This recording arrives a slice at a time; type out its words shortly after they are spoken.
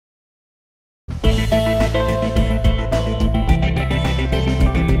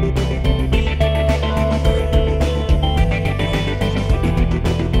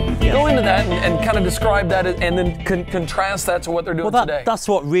and kind of describe that and then contrast that to what they're doing today. That's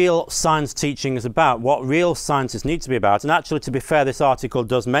what real science teaching is about, what real scientists need to be about. And actually, to be fair, this article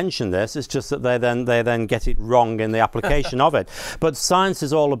does mention this. It's just that they then get it wrong in the application of it. But science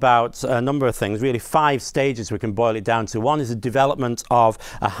is all about a number of things, really 5 stages we can boil it down to. One is the development of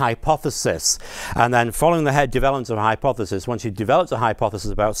a hypothesis. And then following the development of a hypothesis, once you've developed a hypothesis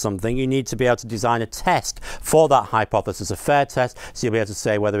about something, you need to be able to design a test for that hypothesis, a fair test, so you'll be able to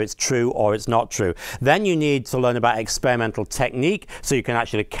say whether it's true or it's not true. Then you need to learn about experimental technique, so you can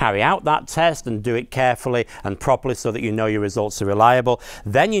actually carry out that test and do it carefully and properly so that you know your results are reliable.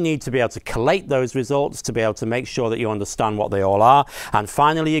 Then you need to be able to collate those results to be able to make sure that you understand what they all are. And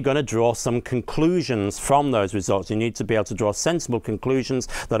finally, you're going to draw some conclusions from those results. You need to be able to draw sensible conclusions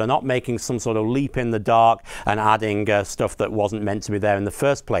that are not making some sort of leap in the dark and adding stuff that wasn't meant to be there in the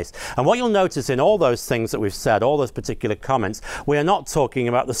first place. And what you'll notice in all those things that we've said, all those particular comments, we are not talking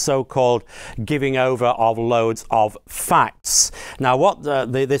about the so-called giving over of loads of facts. Now, what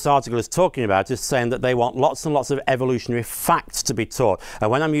this article is talking about is saying that they want lots and lots of evolutionary facts to be taught. And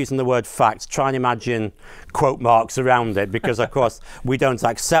when I'm using the word facts, try and imagine quote marks around it, because of course we don't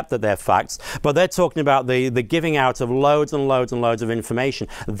accept that they're facts. But they're talking about the giving out of loads and loads and loads of information.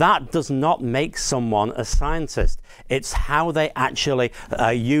 That does not make someone a scientist. It's how they actually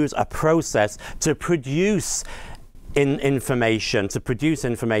use a process to produce information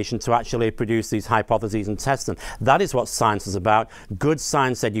to actually produce these hypotheses and test them. That is what science is about. Good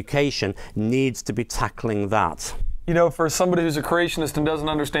science education needs to be tackling that. You know, for somebody who's a creationist and doesn't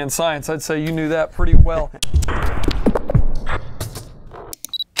understand science, I'd say you knew that pretty well.